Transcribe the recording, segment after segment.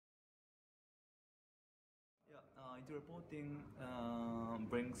Into reporting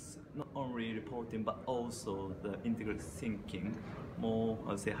brings not only reporting but also the integrated thinking, more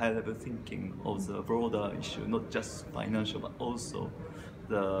I would say high-level thinking of the broader issue, not just financial but also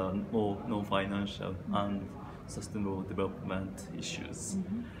the more non-financial and sustainable development issues.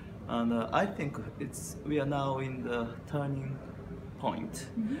 And I think we are now in the turning point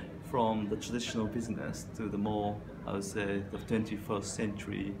from the traditional business to the more, I would say, the 21st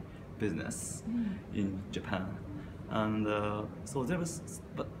century business in Japan. And so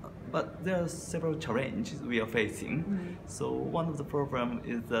but there are several challenges we are facing. So one of the problems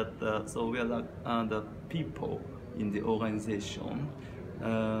is that so we are the people in the organization,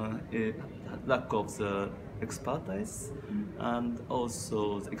 lack of the expertise and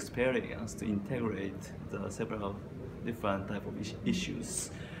also the experience to integrate the several different type of issues.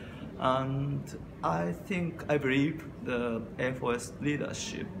 And I believe the FOS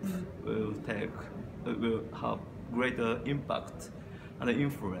leadership will have greater impact and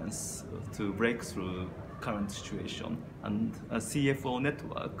influence to break through current situation. And a CFO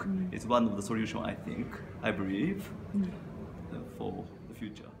network is one of the solutions I believe for the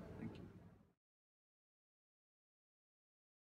future.